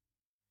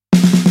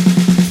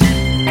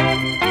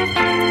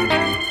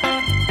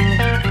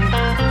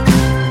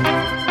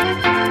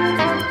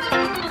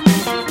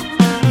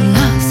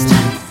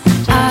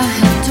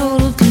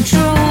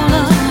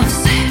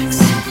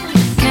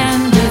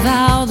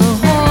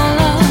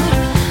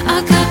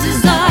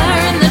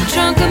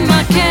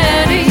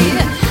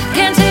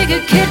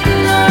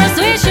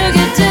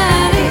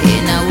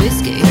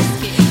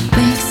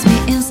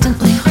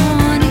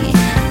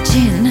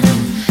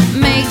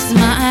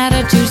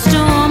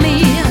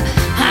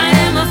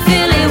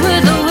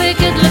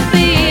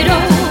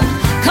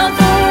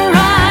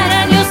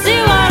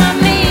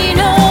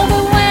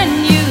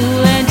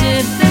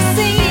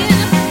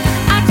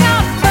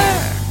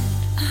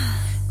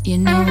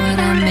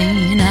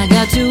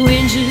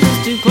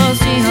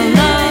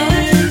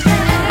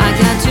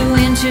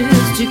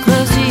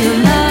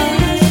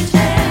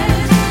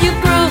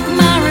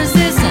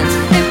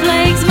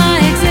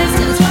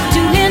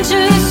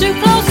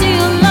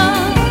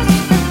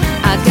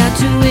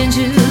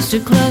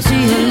too close to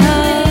your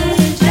love.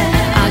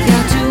 I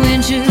got 2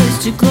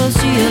 inches too close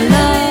to your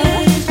love.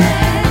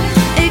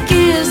 It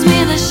gives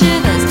me the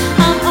shivers.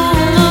 I'm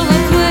all over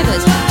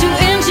quivers. 2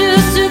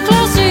 inches too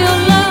close to your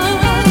love.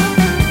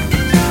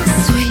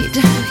 Sweet,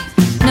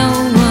 no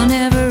one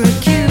ever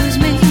accused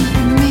me.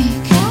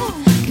 Meek,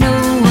 no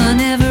one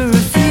ever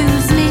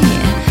refused me.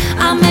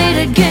 I made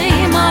a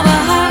game of a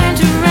heart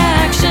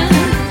interaction.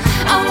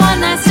 A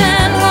one-night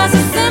stand was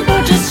a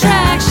simple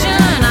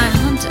distraction. I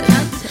hunted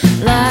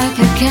like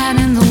a cat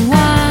in the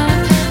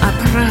wild. I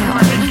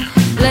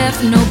prowled,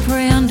 left no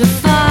prey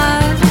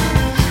undefined.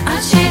 I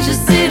changed the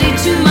city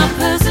to my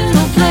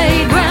personal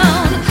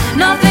playground.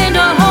 Nothing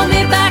to hold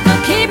me back or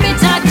keep me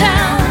tied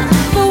down.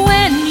 But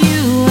when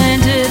you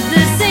entered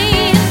the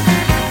scene,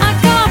 I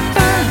got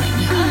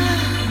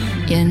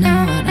burned. You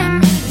know what I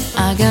mean.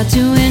 I got 2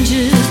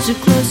 inches too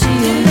close to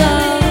your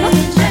love.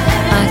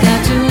 I got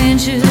 2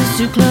 inches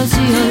too close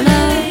to your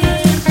love.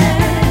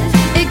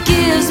 It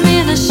gives me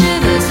the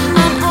shivers.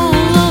 I'm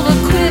all over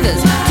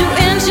quivers. 2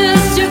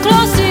 inches too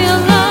close to your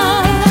love.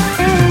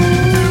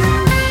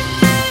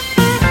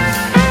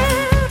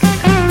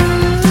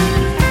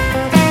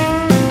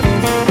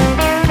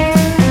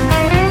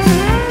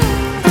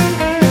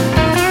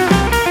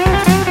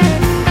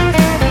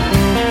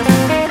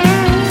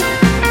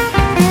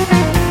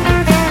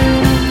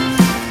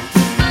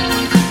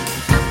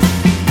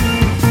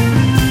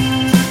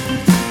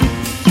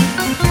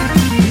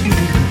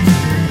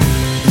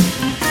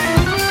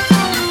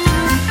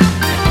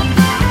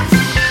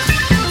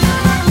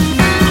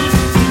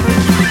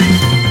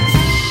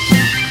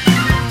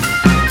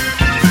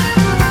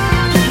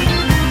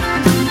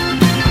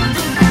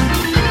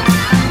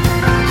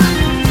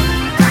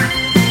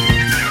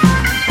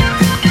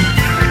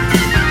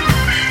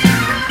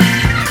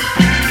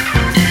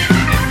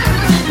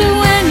 But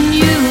when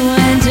you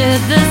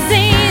entered the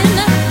scene,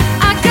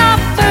 I got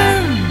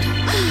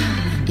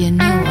burned. You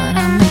know what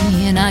I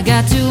mean. I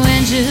got 2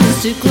 inches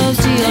too close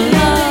to your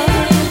love.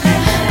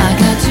 I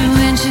got 2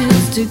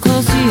 inches too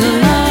close to your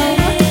love.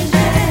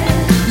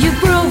 You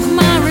broke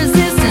my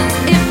resistance.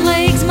 It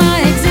plagues my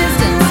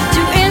existence.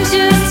 2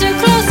 inches too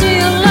close to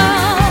your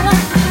love.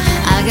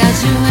 I got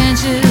 2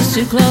 inches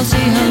too close to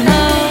your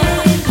love.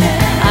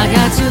 I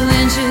got 2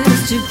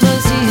 inches too close.